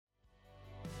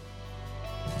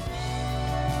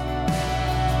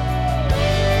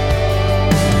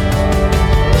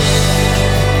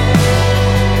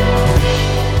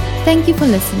Thank you for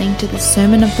listening to the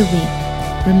Sermon of the Week.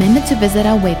 Remember to visit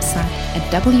our website at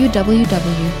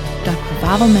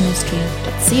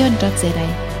www.revivalministry.co.za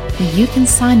where you can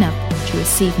sign up to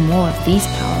receive more of these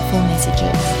powerful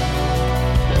messages.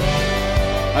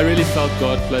 I really felt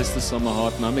God placed this on my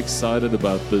heart, and I'm excited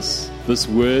about this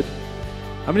word.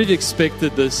 How many of you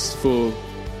expected this for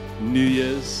New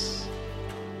Year's?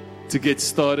 To get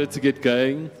started, to get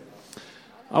going?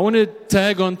 I want to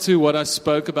tag on to what I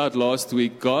spoke about last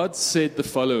week. God said the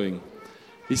following.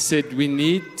 He said we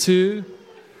need to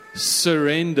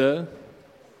surrender,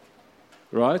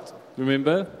 right?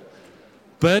 Remember?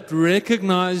 But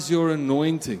recognize your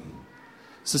anointing.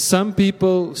 So some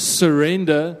people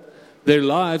surrender their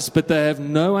lives, but they have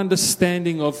no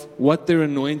understanding of what their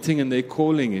anointing and their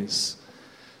calling is.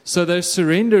 So they're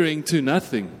surrendering to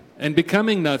nothing and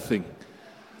becoming nothing.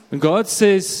 And God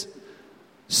says,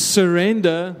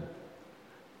 surrender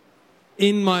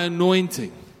in my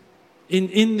anointing,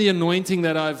 in the anointing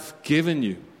that I've given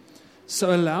you.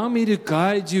 So allow me to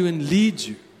guide you and lead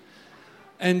you.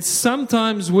 And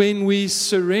sometimes when we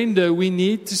surrender, we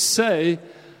need to say,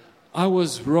 I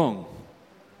was wrong.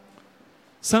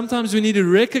 Sometimes we need to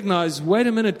recognize, wait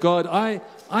a minute, God, I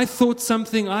thought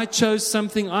something, I chose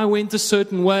something, I went a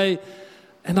certain way,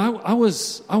 and I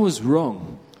was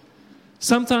wrong.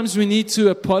 Sometimes we need to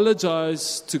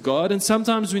apologize to God, and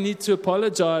sometimes we need to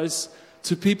apologize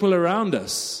to people around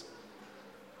us,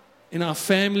 in our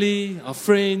family, our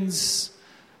friends.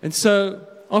 And so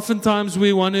oftentimes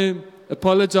we want to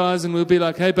apologize, and we'll be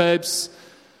like, hey babes,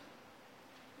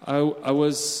 I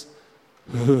was...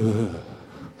 And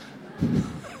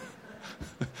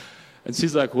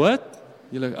she's like, what?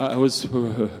 You're like, I was...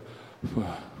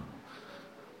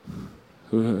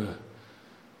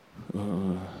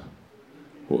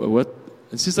 What?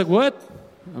 And she's like, what?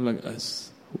 I'm like,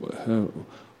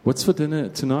 what's for dinner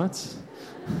tonight?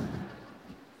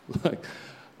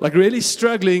 like really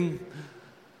struggling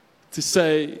to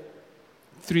say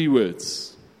 3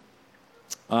 words.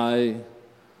 I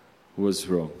was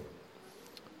wrong.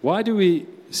 Why do we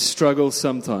struggle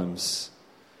sometimes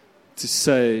to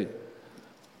say,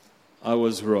 I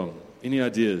was wrong? Any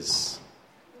ideas?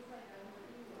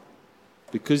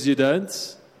 Because you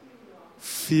don't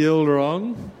feel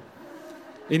wrong?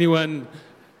 Anyone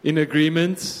in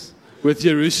agreement with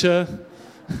Yerusha?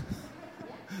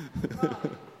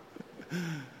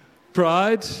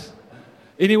 Pride?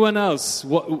 Anyone else?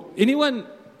 Anyone,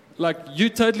 like, you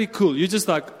totally cool. You just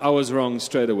like, I was wrong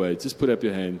straight away. Just put up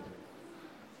your hand.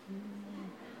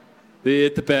 There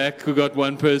at the back, we got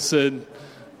one person.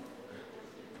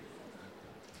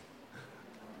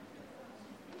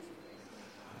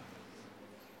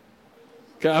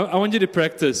 Okay, I want you to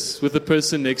practice with the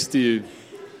person next to you.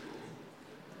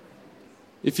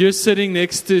 If you're sitting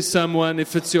next to someone,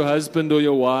 if it's your husband or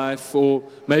your wife, or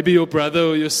maybe your brother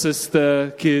or your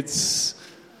sister, kids,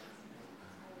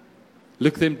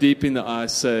 look them deep in the eye,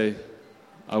 say,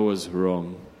 I was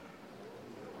wrong.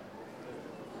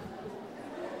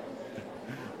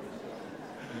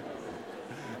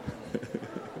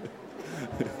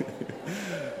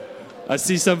 I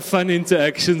see some fun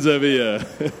interactions over here.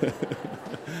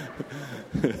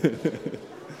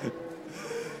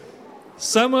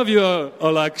 Some of you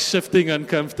are like shifting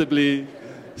uncomfortably.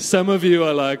 Some of you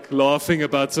are like laughing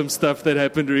about some stuff that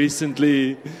happened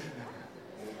recently.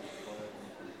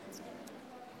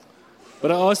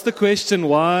 But I asked the question,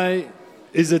 why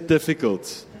is it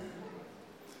difficult?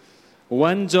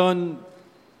 1 John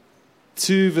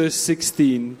 2 verse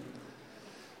 16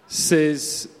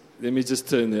 says, let me just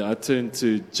turn there. I turned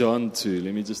to John 2.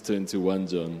 Let me just turn to 1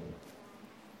 John.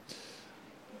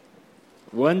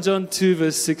 1 John 2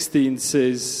 verse 16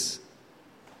 says,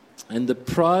 and the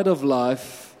pride of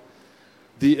life,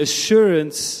 the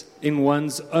assurance in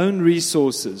one's own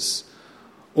resources,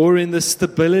 or in the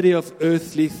stability of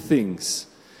earthly things.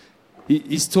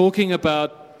 He's talking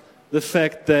about the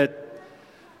fact that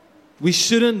we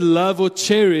shouldn't love or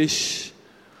cherish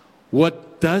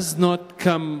what does not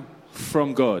come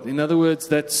from God. In other words,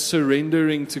 that's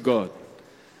surrendering to God.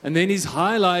 And then he's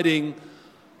highlighting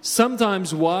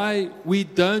sometimes why we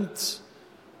don't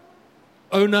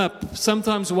own up,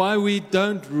 sometimes why we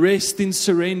don't rest in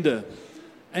surrender.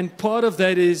 And part of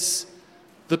that is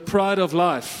the pride of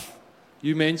life.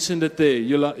 You mentioned it there,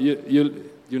 you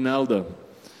nailed it.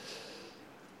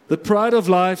 The pride of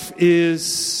life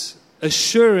is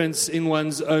assurance in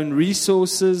one's own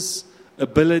resources,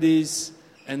 abilities,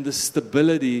 and the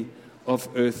stability of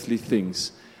earthly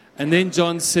things. And then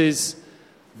John says,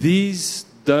 these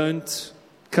don't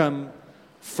come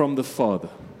from the Father.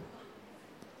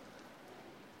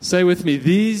 Say with me,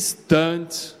 these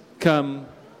don't come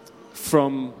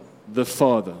from the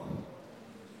Father.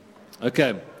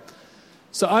 Okay,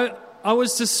 so I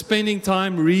was just spending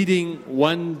time reading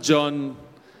 1 John,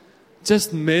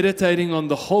 just meditating on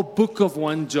the whole book of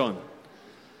 1 John.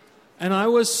 And I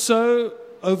was so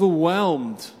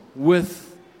overwhelmed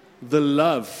with the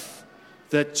love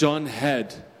that John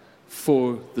had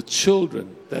for the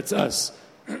children, that's us,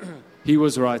 he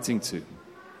was writing to.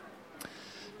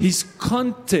 His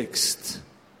context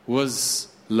was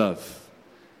love.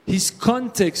 His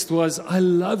context was, I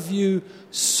love you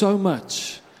so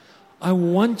much. I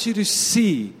want you to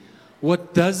see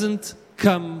what doesn't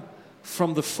come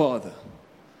from the Father.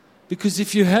 Because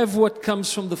if you have what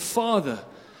comes from the Father,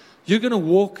 you're going to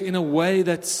walk in a way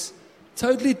that's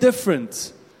totally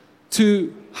different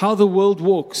to how the world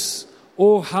walks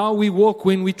or how we walk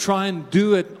when we try and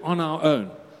do it on our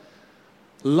own.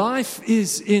 Life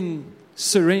is in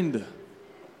surrender.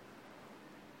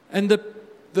 And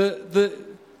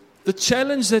the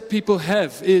challenge that people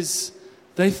have is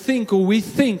they think, or we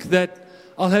think, that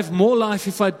I'll have more life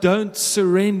if I don't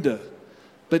surrender.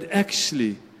 But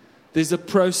actually, there's a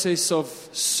process of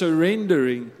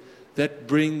surrendering that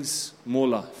brings more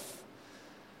life.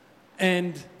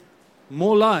 And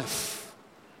more life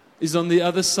is on the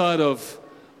other side of,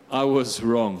 I was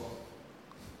wrong.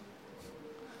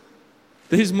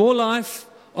 There's more life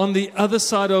on the other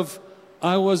side of,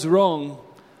 I was wrong,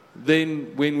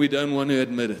 than when we don't want to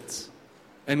admit it.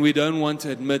 And we don't want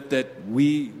to admit that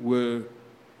we were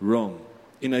wrong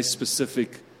in a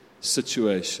specific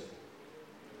situation.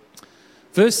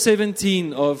 Verse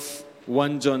 17 of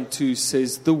 1 John 2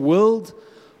 says, the world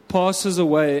passes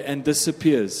away and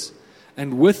disappears,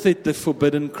 and with it the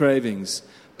forbidden cravings.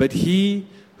 But he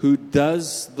who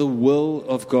does the will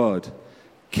of God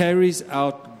carries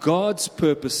out God's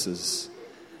purposes,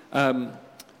 in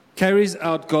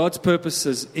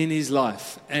his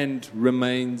life and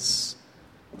remains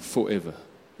forever.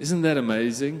 Isn't that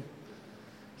amazing?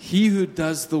 He who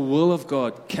does the will of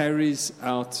God carries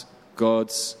out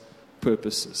God's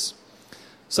purposes.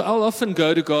 So I'll often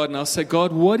go to God and I'll say,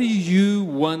 God, what do you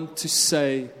want to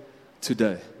say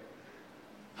today?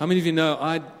 How many of you know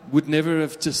I would never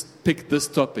have just picked this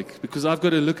topic, because I've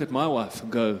got to look at my wife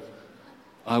and go,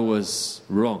 I was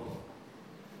wrong.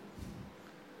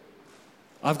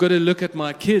 I've got to look at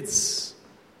my kids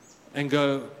and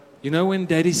go, you know when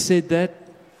Daddy said that,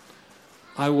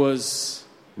 I was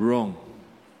wrong.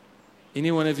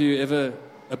 Any one of you ever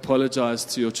apologized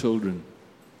to your children?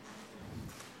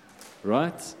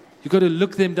 Right? You've got to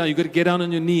look them down. You've got to get down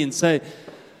on your knee and say,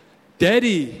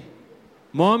 Daddy,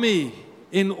 Mommy,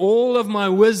 in all of my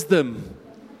wisdom,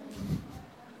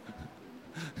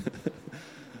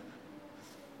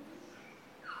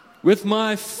 with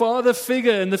my father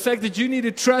figure and the fact that you need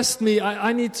to trust me,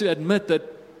 I need to admit that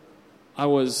I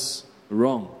was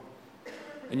wrong.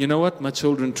 And you know what? My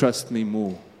children trust me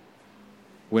more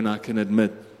when I can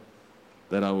admit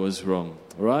that I was wrong.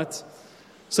 All right?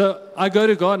 So I go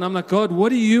to God and I'm like, God, what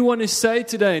do you want to say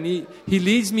today? And He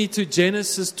leads me to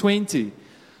Genesis 20,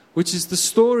 which is the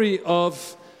story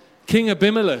of King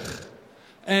Abimelech.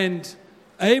 And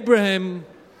Abraham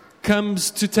comes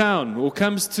to town, or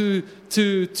comes to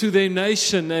their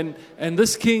nation, and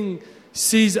this king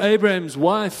sees Abraham's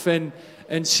wife, and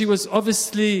she was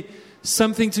obviously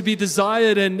something to be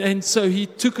desired, and so he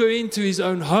took her into his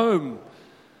own home.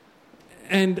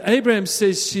 And Abraham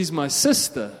says, she's my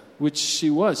sister, which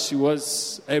she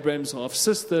was Abraham's half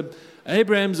sister.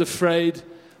 Abraham's afraid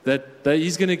that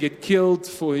he's going to get killed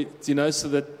so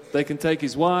that they can take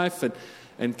his wife,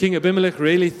 and King Abimelech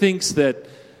really thinks that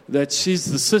she's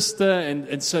the sister,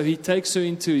 and so he takes her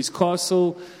into his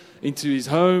castle, into his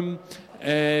home,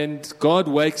 and God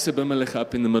wakes Abimelech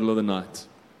up in the middle of the night.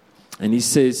 And he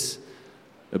says,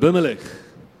 Abimelech,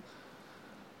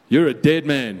 you're a dead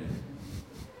man.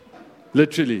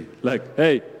 Literally, like,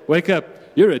 hey, wake up,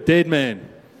 you're a dead man.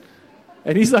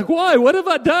 And he's like, why? What have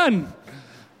I done?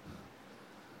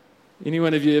 Any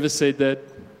one of you ever said that?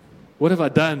 What have I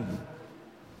done?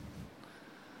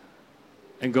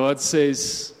 And God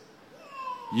says,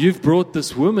 you've brought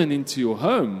this woman into your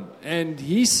home. And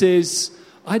he says,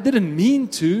 I didn't mean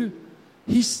to.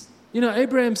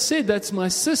 Abraham said, that's my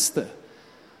sister.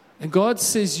 And God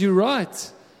says, you're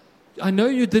right. I know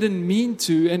you didn't mean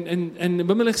to. And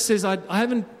Abimelech says, I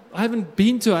haven't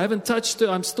been to her. I haven't touched her.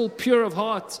 I'm still pure of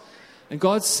heart. And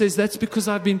God says, that's because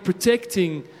I've been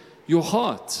protecting your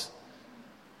heart.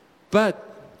 But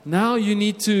now you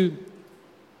need to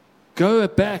go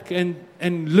back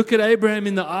and look at Abraham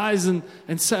in the eyes and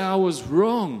say, I was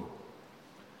wrong.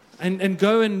 And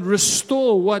go and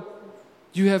restore what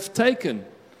you have taken.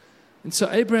 And so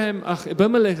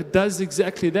Abimelech does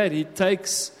exactly that. He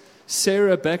takes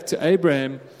Sarah back to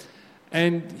Abraham,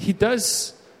 and he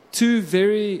does two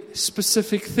very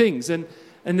specific things. And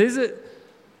there's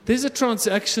a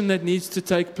transaction that needs to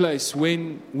take place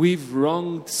when we've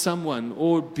wronged someone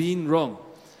or been wrong.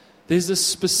 There's a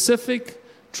specific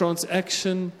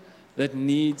transaction that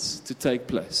needs to take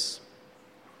place.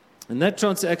 And that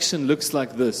transaction looks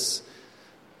like this.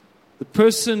 The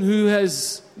person who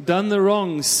has done the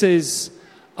wrong says,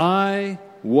 I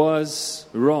was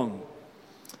wrong.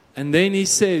 And then he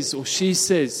says, or she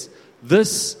says,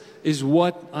 this is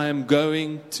what I am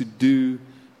going to do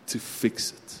to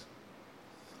fix it.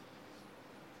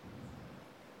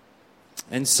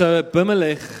 And so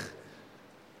Abimelech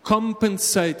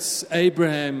compensates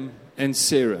Abraham and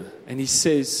Sarah. And he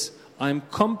says, I'm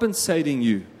compensating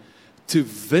you to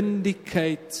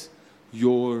vindicate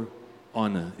your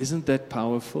honor. Isn't that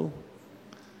powerful?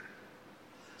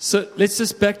 So let's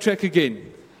just backtrack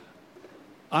again.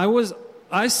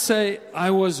 I say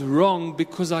I was wrong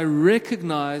because I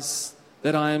recognize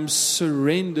that I am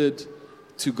surrendered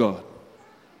to God.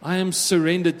 I am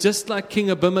surrendered, just like King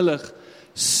Abimelech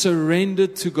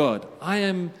surrendered to God. I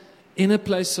am in a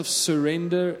place of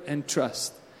surrender and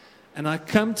trust. And I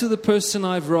come to the person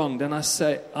I've wronged and I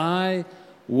say, I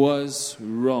was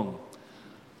wrong.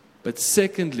 But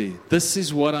secondly, this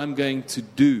is what I'm going to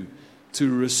do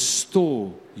to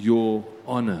restore your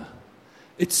honor.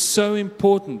 It's so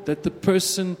important that the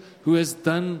person who has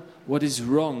done what is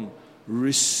wrong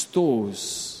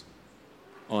restores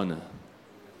honor.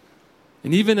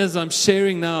 And even as I'm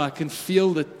sharing now, I can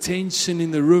feel the tension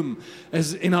in the room.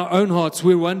 As in our own hearts,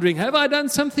 we're wondering, have I done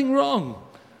something wrong?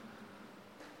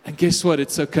 And guess what?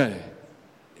 It's okay.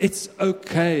 It's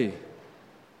okay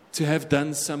to have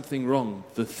done something wrong.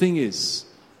 The thing is,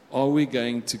 are we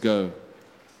going to go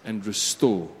and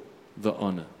restore the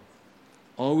honor?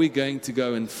 Are we going to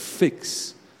go and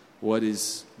fix what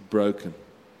is broken?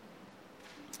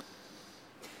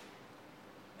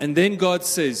 And then God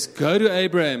says, go to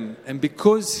Abraham, and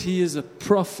because he is a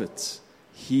prophet,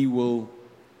 he will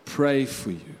pray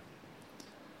for you.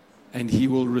 And he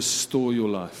will restore your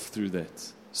life through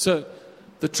that. So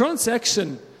the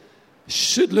transaction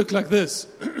should look like this.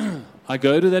 I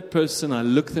go to that person, I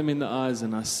look them in the eyes,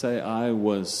 and I say, I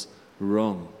was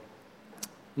wrong.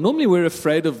 Normally we're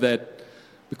afraid of that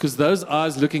because those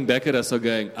eyes looking back at us are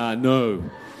going, no.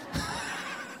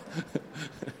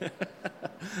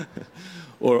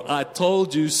 Or, I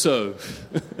told you so.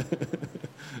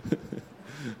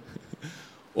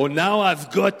 Or, now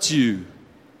I've got you.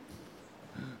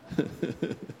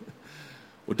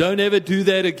 Or, don't ever do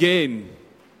that again.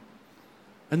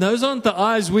 And those aren't the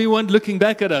eyes we want looking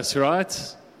back at us,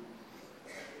 right?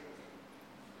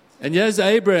 And here's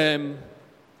Abraham,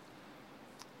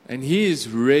 and he is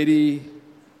ready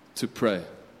to pray.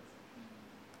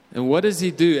 And what does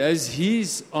he do? As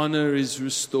his honor is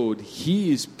restored,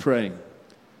 he is praying.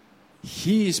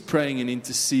 He is praying and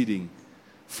interceding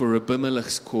for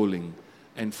Abimelech's calling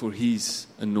and for his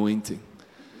anointing.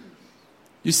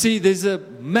 You see, there's a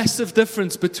massive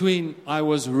difference between I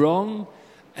was wrong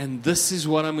and this is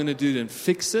what I'm going to do and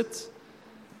fix it,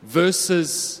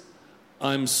 versus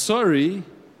I'm sorry,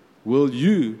 will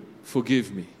you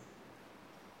forgive me?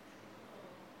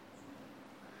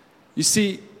 You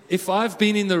see, if I've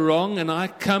been in the wrong and I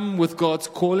come with God's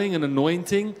calling and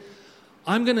anointing,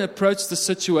 I'm going to approach the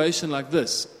situation like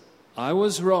this. I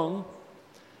was wrong.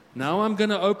 Now I'm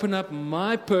going to open up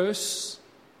my purse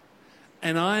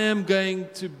and I am going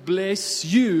to bless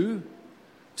you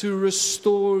to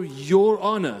restore your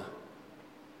honor.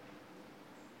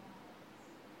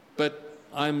 But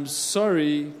I'm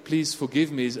sorry, please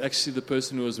forgive me, is actually the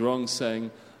person who was wrong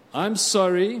saying, I'm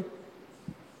sorry,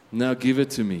 now give it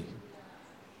to me.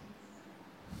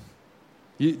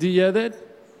 Do you hear that?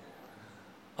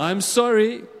 I'm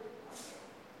sorry.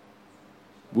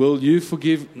 Will you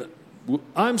forgive?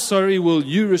 I'm sorry. Will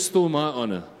you restore my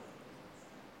honor?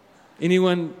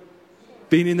 Anyone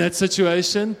been in that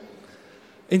situation?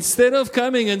 Instead of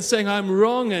coming and saying, I'm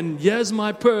wrong and here's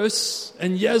my purse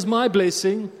and here's my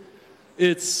blessing,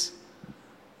 it's,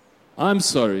 I'm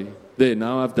sorry. There,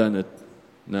 now I've done it.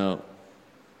 Now,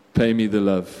 pay me the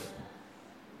love.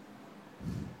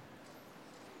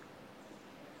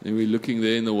 And we're looking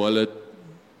there in the wallet,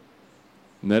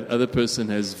 and that other person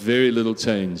has very little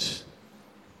change.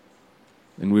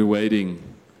 And we're waiting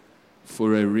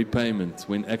for a repayment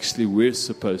when actually we're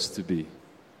supposed to be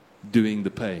doing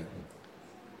the paying,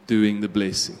 doing the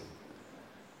blessing,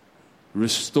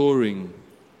 restoring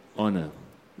honor.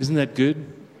 Isn't that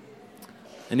good?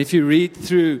 And if you read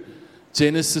through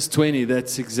Genesis 20,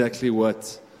 that's exactly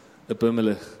what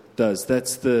Abimelech does.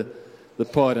 That's the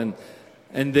part.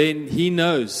 And then he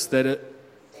knows that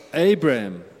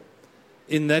Abraham,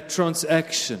 in that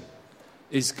transaction,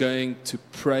 is going to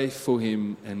pray for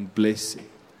him and bless him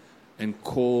and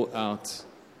call out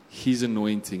his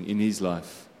anointing in his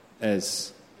life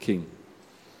as king.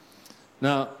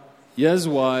 Now, here's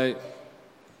why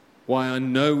I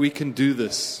know we can do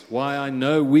this, why I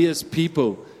know we as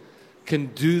people can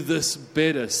do this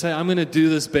better. Say, I'm going to do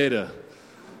this better.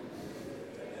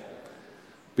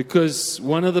 Because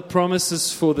one of the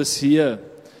promises for this year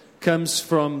comes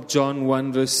from John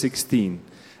 1 verse 16.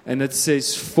 And it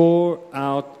says, for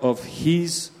out of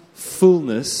his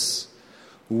fullness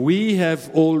we have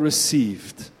all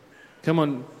received. Come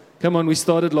on, we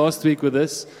started last week with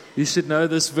this. You should know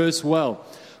this verse well.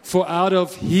 For out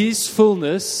of his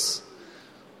fullness,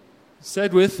 say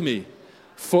it with me,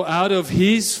 for out of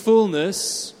his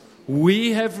fullness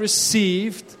we have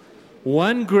received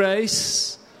one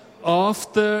grace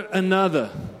after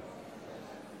another.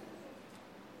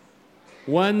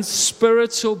 One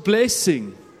spiritual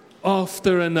blessing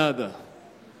after another.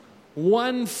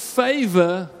 One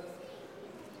favor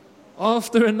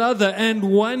after another.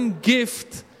 And one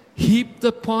gift heaped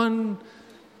upon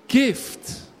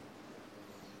gift.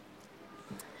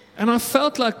 And I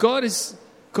felt like God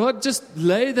just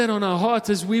laid that on our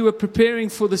heart as we were preparing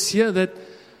for this year, that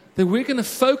we're going to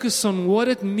focus on what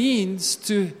it means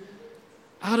to,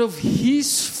 out of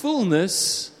his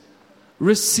fullness,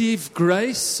 receive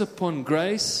grace upon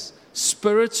grace,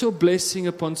 spiritual blessing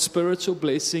upon spiritual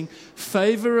blessing,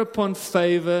 favor upon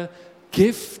favor,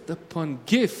 gift upon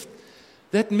gift.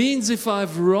 That means if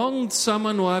I've wronged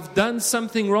someone or I've done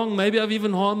something wrong, maybe I've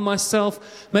even harmed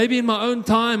myself, maybe in my own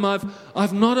time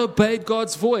I've not obeyed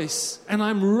God's voice and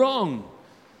I'm wrong,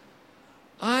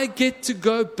 I get to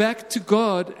go back to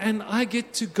God and I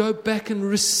get to go back and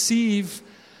receive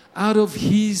out of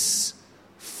his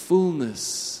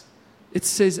fullness. It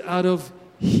says out of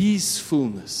his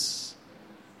fullness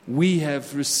we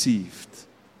have received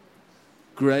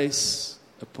grace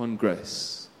upon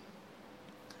grace.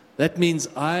 That means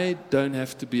I don't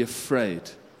have to be afraid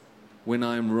when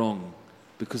I'm wrong,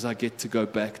 because I get to go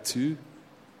back to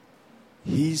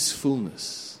his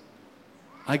fullness.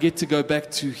 I get to go back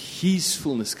to his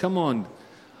fullness. Come on,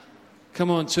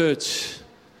 church.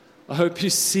 I hope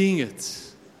you're seeing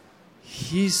it.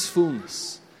 His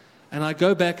fullness. And I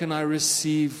go back and I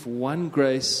receive one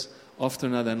grace after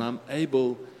another, and I'm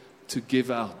able to give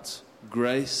out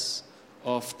grace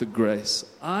after grace.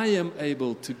 I am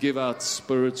able to give out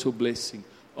spiritual blessing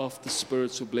after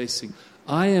spiritual blessing.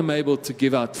 I am able to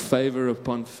give out favor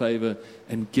upon favor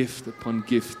and gift upon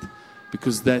gift,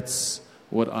 because that's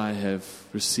what I have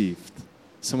received.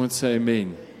 Someone say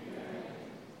amen.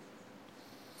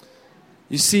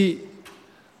 You see,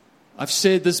 I've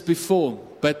shared this before,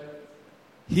 but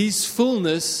his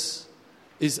fullness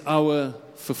is our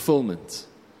fulfillment.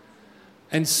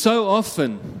 And so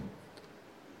often,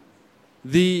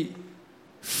 the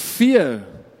fear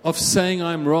of saying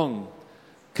I'm wrong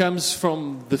comes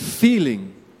from the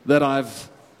feeling that I've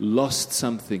lost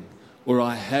something or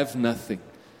I have nothing.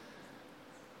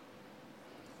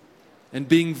 And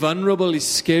being vulnerable is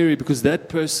scary, because that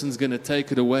person's going to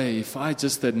take it away if I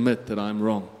just admit that I'm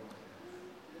wrong.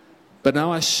 But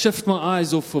now I shift my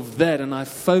eyes off of that and I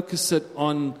focus it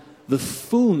on the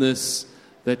fullness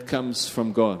that comes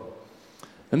from God.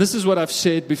 And this is what I've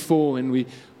shared before, and we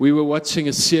were watching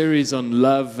a series on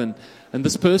love, and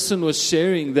this person was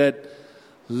sharing that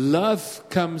love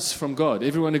comes from God.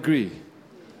 Everyone agree?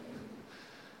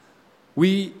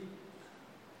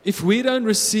 If we don't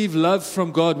receive love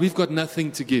from God, we've got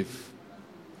nothing to give.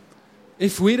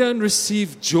 If we don't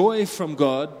receive joy from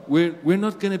God, we're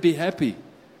not going to be happy.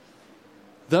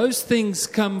 Those things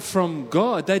come from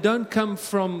God. They don't come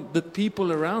from the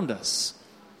people around us.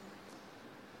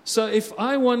 So if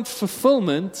I want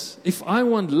fulfillment, if I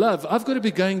want love, I've got to be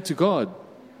going to God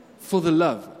for the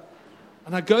love.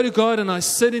 And I go to God and I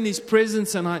sit in his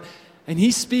presence and he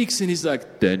speaks and he's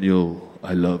like, Daniel,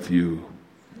 I love you.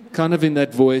 Kind of in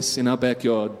that voice in our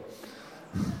backyard.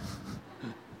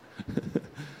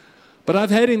 But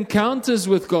I've had encounters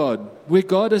with God where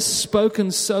God has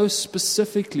spoken so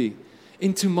specifically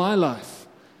into my life,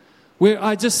 where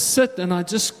I just sit and I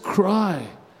just cry,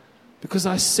 because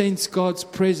I sense God's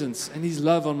presence and his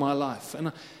love on my life.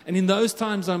 And in those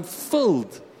times, I'm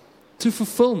filled to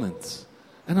fulfillment.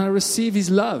 And I receive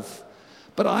his love.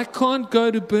 But I can't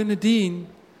go to Bernardine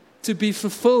to be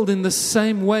fulfilled in the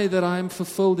same way that I am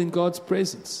fulfilled in God's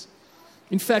presence.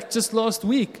 In fact, just last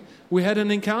week, we had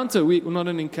an encounter. Not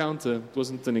an encounter. It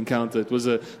wasn't an encounter. It was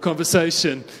a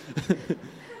conversation.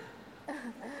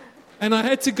 And I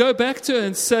had to go back to her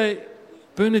and say,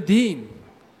 Bernardine,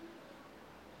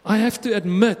 I have to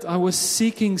admit, I was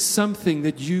seeking something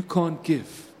that you can't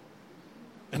give.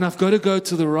 And I've got to go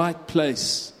to the right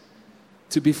place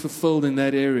to be fulfilled in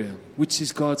that area, which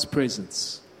is God's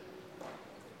presence.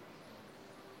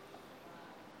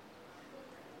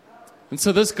 And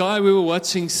so this guy we were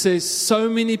watching says, so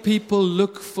many people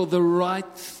look for the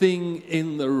right thing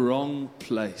in the wrong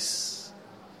place.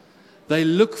 They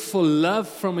look for love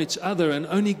from each other, and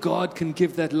only God can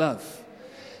give that love.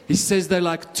 He says they're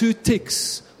like two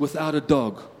ticks without a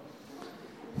dog.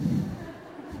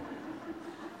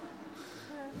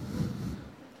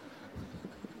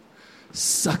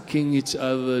 Sucking each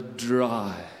other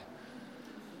dry.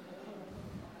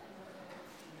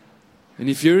 And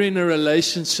if you're in a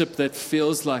relationship that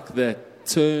feels like that,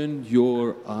 turn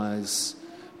your eyes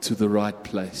to the right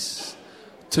place.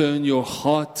 Turn your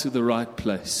heart to the right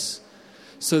place.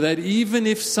 So that even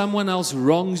if someone else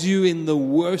wrongs you in the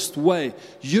worst way,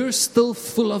 you're still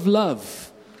full of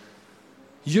love.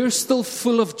 You're still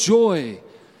full of joy.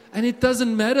 And it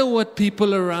doesn't matter what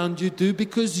people around you do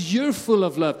because you're full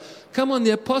of love. Come on,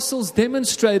 the apostles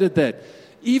demonstrated that.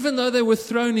 Even though they were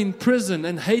thrown in prison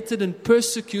and hated and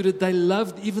persecuted, they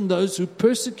loved even those who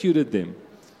persecuted them.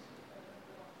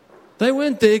 They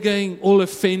weren't there going all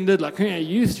offended, like, hey,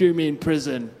 you threw me in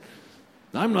prison.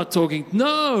 I'm not talking.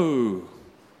 No.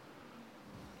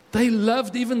 They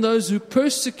loved even those who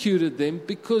persecuted them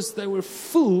because they were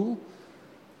full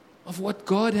of what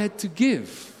God had to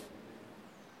give.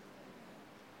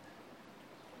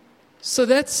 So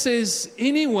that says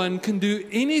anyone can do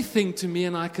anything to me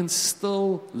and I can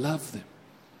still love them.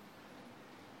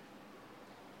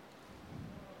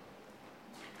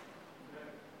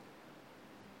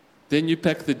 Then you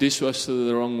pack the dishwasher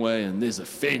the wrong way and there's a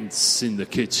fence in the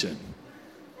kitchen.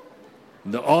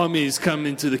 And the armies come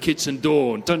into the kitchen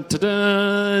door. Dun, dun,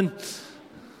 dun.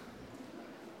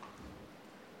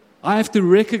 I have to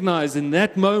recognize in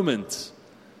that moment,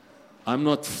 I'm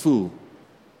not full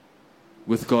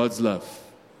with God's love.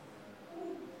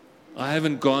 I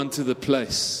haven't gone to the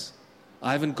place.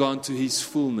 I haven't gone to His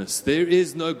fullness. There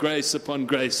is no grace upon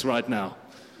grace right now.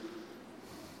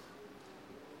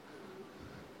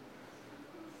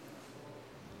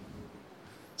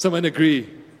 Someone agree?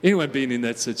 Anyone been in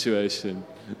that situation?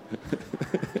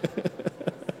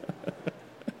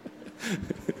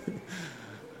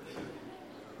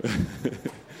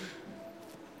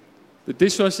 The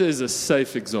dishwasher is a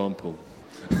safe example.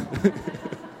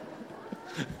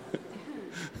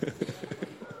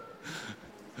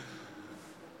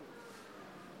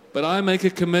 But I make a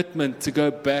commitment to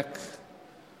go back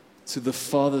to the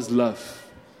Father's love,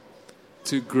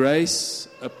 to grace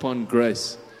upon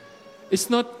grace. It's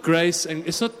not grace, and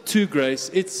it's not to grace.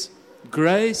 It's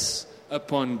grace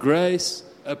upon grace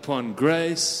upon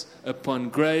grace upon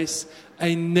grace,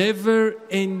 a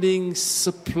never-ending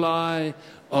supply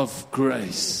of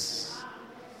grace.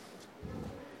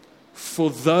 For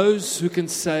those who can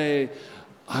say,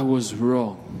 I was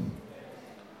wrong.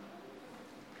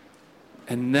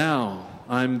 And now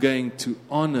I'm going to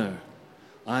honor,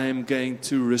 I am going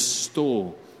to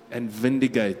restore and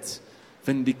vindicate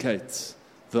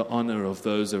the honor of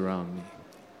those around me.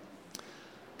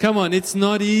 Come on, it's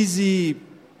not easy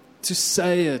to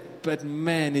say it, but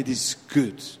man, it is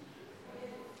good.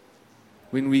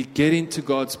 When we get into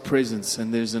God's presence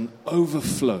and there's an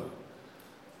overflow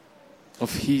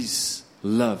of His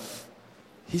love,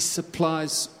 He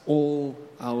supplies all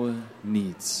our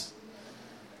needs.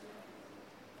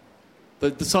 The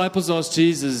disciples asked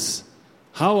Jesus,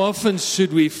 how often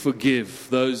should we forgive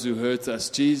those who hurt us?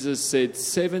 Jesus said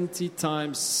 70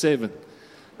 times 7.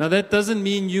 Now that doesn't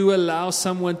mean you allow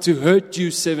someone to hurt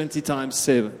you 70 times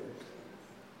 7.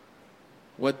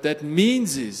 What that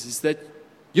means is that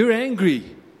you're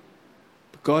angry.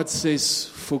 But God says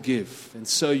forgive. And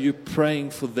so you're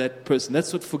praying for that person.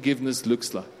 That's what forgiveness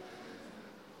looks like.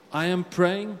 I am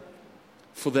praying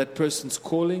for that person's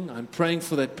calling. I'm praying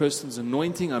for that person's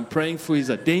anointing. I'm praying for his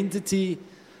identity.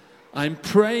 I'm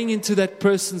praying into that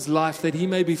person's life that he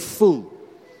may be full.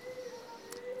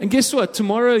 And guess what?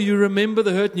 Tomorrow you remember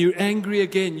the hurt and you're angry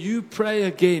again. You pray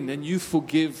again and you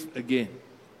forgive again.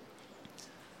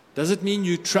 Does it mean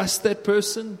you trust that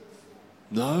person?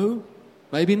 No,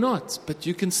 maybe not. But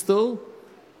you can still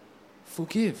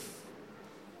forgive.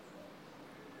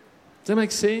 Does that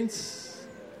make sense?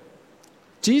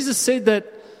 Jesus said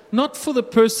that not for the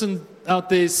person out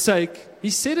there's sake.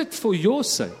 He said it for your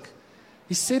sake.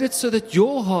 He said it so that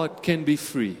your heart can be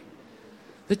free.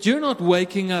 That you're not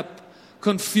waking up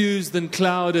confused and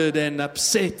clouded and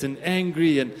upset and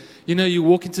angry. And, you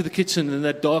walk into the kitchen and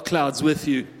that dark cloud's with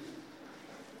you.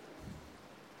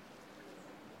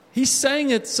 He's saying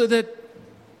it so that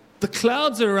the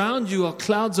clouds around you are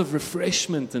clouds of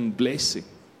refreshment and blessing,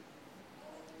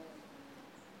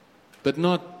 but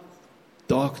not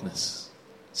darkness.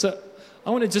 So I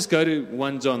want to just go to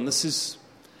 1 John. This is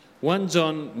 1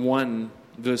 John 1,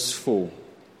 verse 4.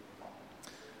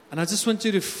 And I just want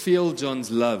you to feel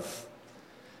John's love.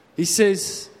 He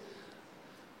says,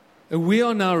 we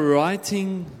are now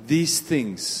writing these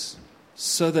things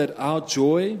so that our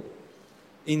joy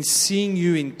in seeing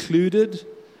you included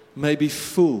may be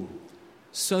full,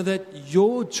 so that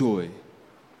your joy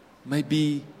may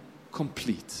be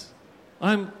complete.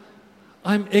 I'm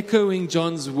echoing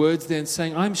John's words there and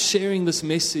saying, I'm sharing this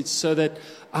message so that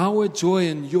our joy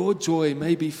and your joy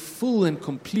may be full and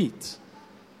complete.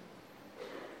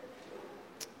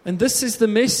 And this is the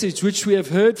message which we have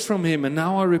heard from him and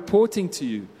now are reporting to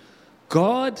you.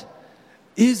 God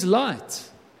is light,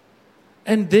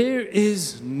 and there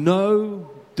is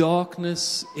no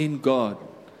darkness in God.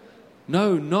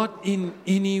 No, not in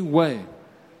any way.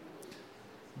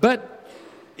 But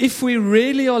if we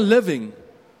really are living...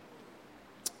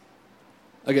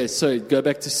 Okay, so go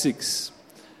back to 6.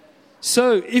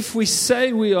 So if we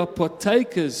say we are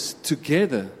partakers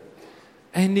together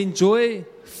and enjoy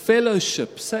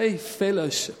fellowship, say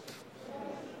fellowship,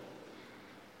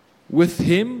 with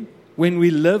him when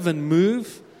we live and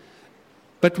move,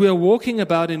 but we are walking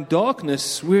about in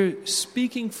darkness, we're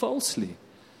speaking falsely.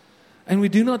 And we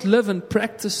do not live and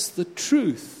practice the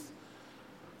truth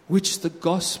which the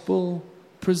gospel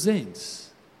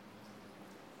presents.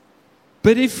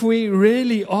 But if we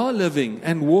really are living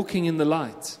and walking in the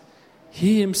light,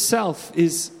 he himself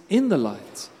is in the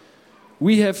light.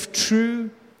 We have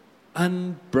true,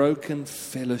 unbroken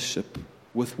fellowship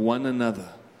with one another.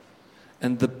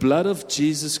 And the blood of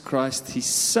Jesus Christ, his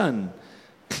Son,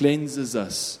 cleanses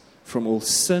us from all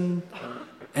sin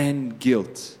and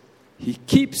guilt. He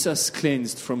keeps us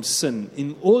cleansed from sin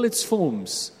in all its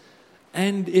forms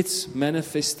and its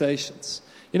manifestations.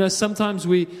 You know, sometimes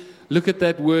we look at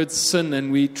that word sin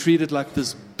and we treat it like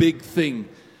this big thing,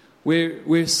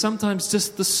 where sometimes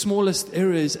just the smallest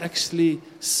error is actually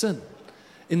sin,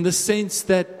 in the sense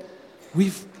that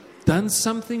we've done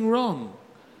something wrong.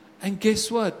 And guess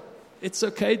what? It's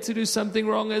okay to do something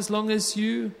wrong as long as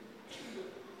you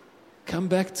come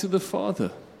back to the Father.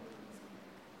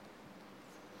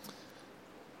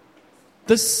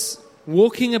 This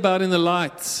walking about in the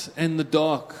light and the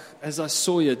dark, as I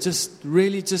saw you,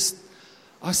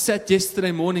 I sat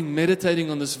yesterday morning meditating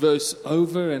on this verse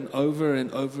over and over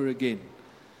and over again.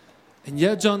 And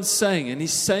yeah, John's saying, and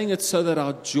he's saying it so that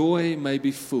our joy may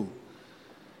be full.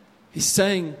 He's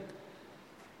saying,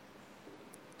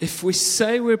 if we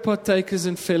say we're partakers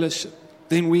in fellowship,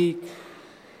 then we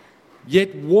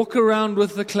yet walk around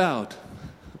with the cloud.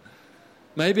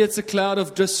 Maybe it's a cloud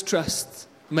of distrust.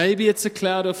 Maybe it's a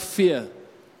cloud of fear.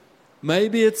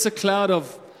 Maybe it's a cloud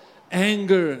of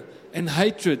anger and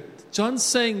hatred. John's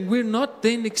saying we're not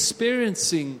then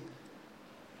experiencing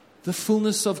the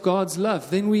fullness of God's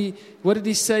love. What did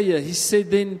he say here? He said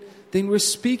then we're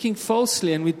speaking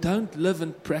falsely and we don't live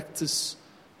and practice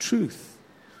truth.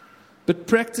 But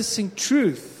practicing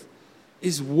truth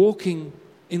is walking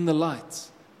in the light,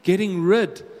 getting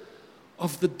rid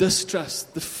of the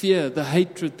distrust, the fear, the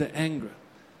hatred, the anger.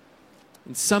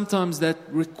 And sometimes that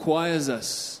requires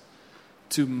us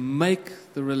to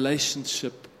make the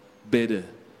relationship better,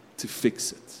 to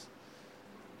fix it.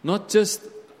 Not just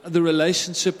the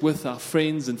relationship with our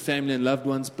friends and family and loved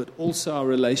ones, but also our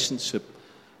relationship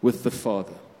with the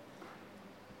Father.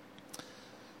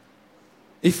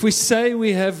 If we say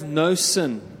we have no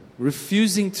sin,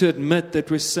 refusing to admit that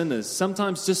we're sinners,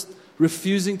 sometimes just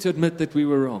refusing to admit that we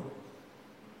were wrong.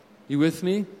 You with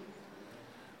me?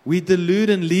 We delude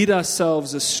and lead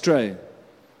ourselves astray,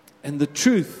 and the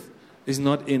truth is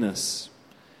not in us.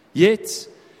 Yet,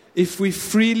 if we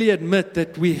freely admit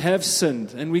that we have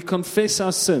sinned and we confess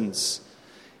our sins,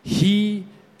 he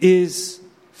is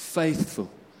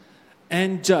faithful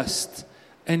and just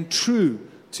and true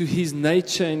to his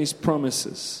nature and his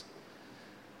promises,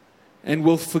 and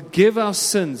will forgive our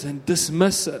sins and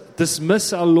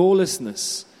dismiss our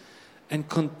lawlessness and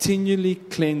continually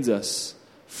cleanse us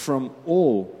from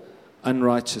all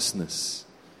unrighteousness.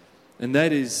 And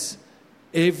that is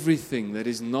everything that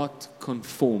is not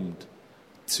conformed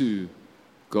to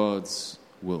God's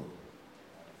will.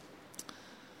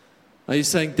 Are you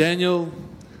saying, Daniel,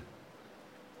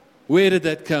 where did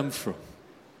that come from?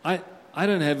 I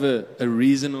don't have a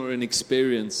reason or an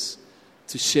experience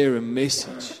to share a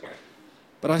message.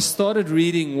 But I started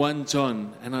reading 1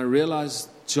 John and I realized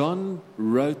John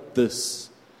wrote this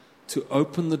to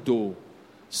open the door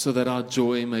so that our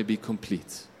joy may be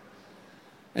complete.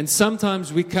 And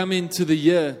sometimes we come into the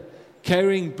year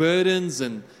carrying burdens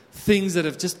and things that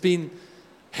have just been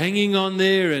hanging on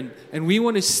there, and we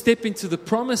want to step into the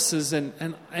promises,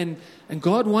 and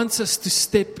God wants us to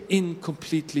step in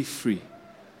completely free.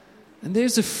 And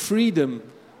there's a freedom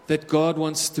that God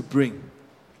wants to bring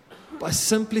by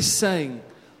simply saying,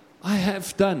 I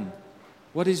have done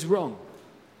what is wrong.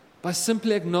 By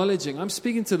simply acknowledging. I'm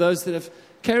speaking to those that have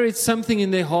carried something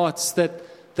in their hearts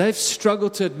that they've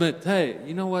struggled to admit, hey,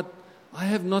 you know what? I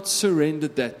have not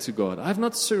surrendered that to God. I have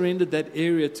not surrendered that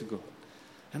area to God.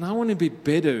 And I want to be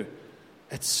better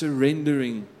at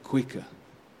surrendering quicker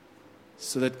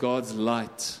so that God's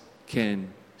light can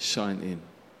shine in.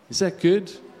 Is that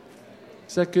good?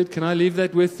 Is that good? Can I leave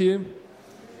that with you?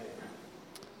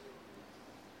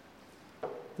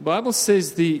 The Bible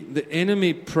says the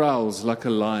enemy prowls like a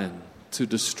lion to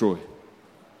destroy.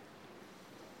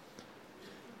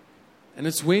 And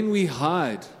it's when we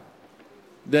hide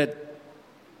that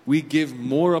we give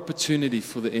more opportunity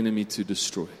for the enemy to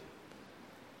destroy.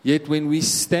 Yet when we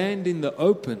stand in the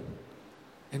open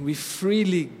and we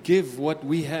freely give what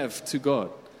we have to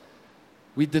God,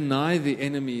 we deny the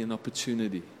enemy an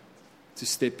opportunity to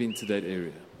step into that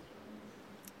area.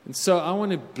 And so I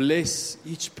want to bless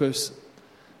each person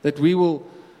that we will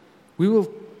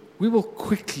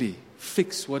quickly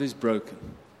fix what is broken.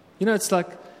 You know, it's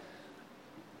like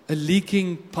a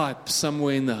leaking pipe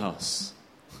somewhere in the house.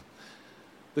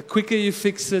 The quicker you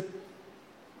fix it,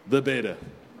 the better.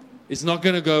 It's not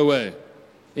going to go away.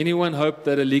 Anyone hope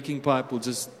that a leaking pipe will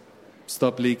just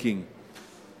stop leaking?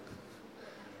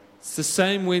 It's the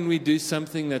same when we do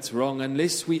something that's wrong.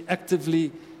 Unless we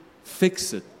actively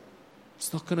fix it,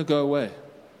 it's not going to go away.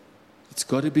 It's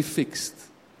got to be fixed.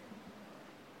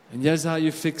 And here's how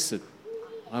you fix it.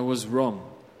 I was wrong.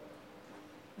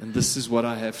 And this is what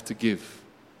I have to give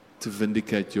to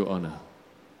vindicate your honor,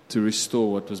 to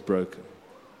restore what was broken.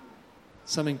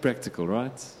 Something practical,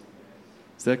 right?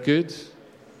 Is that good?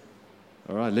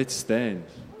 All right, let's stand.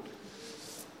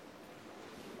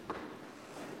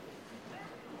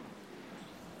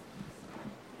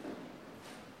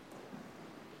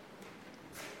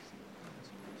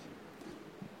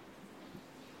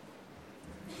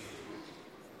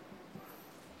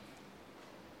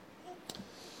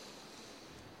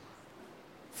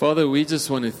 Father, we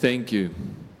just want to thank you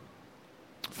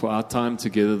for our time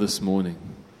together this morning.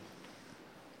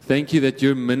 Thank you that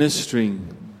you're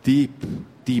ministering deep,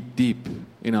 deep, deep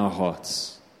in our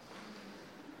hearts.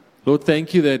 Lord,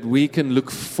 thank you that we can look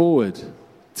forward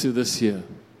to this year.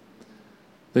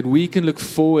 That we can look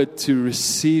forward to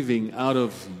receiving out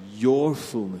of your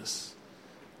fullness.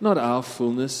 Not our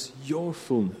fullness, your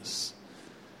fullness.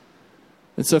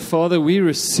 And so, Father, we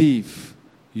receive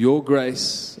your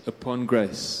grace upon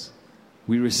grace.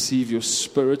 We receive your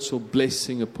spiritual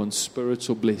blessing upon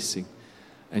spiritual blessing,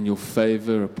 and your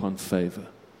favor upon favor.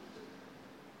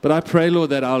 But I pray,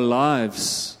 Lord, that our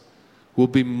lives will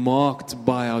be marked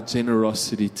by our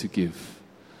generosity to give.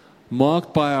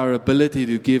 Marked by our ability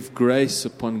to give grace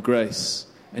upon grace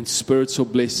and spiritual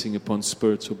blessing upon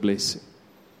spiritual blessing.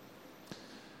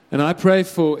 And I pray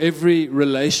for every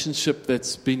relationship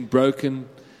that's been broken,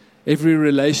 every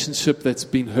relationship that's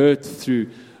been hurt through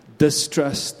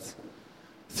distrust,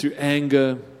 through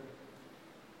anger.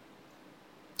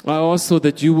 I ask, Lord,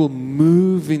 that you will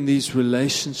move in these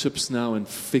relationships now and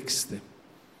fix them.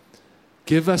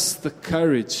 Give us the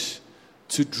courage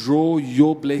to draw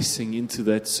your blessing into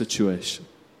that situation,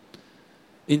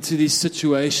 into these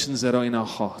situations that are in our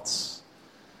hearts.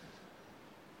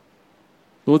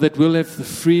 Lord, that we'll have the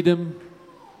freedom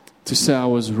to say I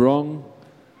was wrong,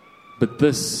 but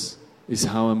this is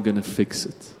how I'm going to fix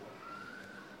it.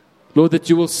 Lord, that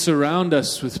you will surround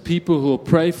us with people who will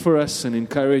pray for us and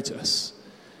encourage us.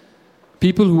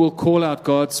 People who will call out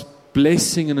God's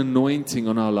blessing and anointing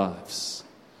on our lives.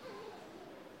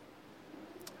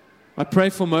 I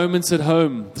pray for moments at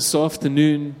home this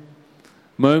afternoon,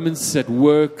 moments at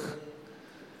work.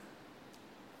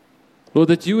 Lord,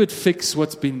 that you would fix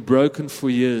what's been broken for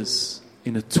years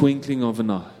in a twinkling of an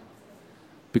eye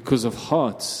because of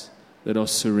hearts that are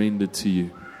surrendered to you.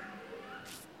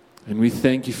 And we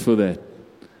thank you for that.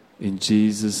 In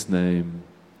Jesus' name,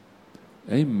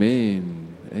 amen.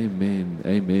 Amen,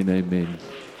 amen, amen.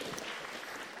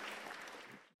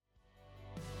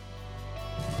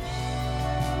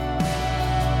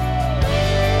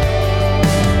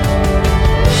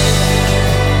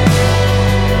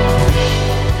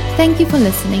 Thank you for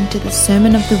listening to the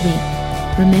Sermon of the Week.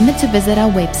 Remember to visit our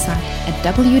website at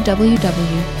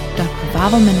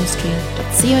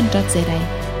www.revivalministry.co.za,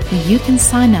 where you can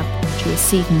sign up to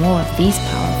receive more of these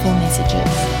powerful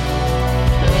messages.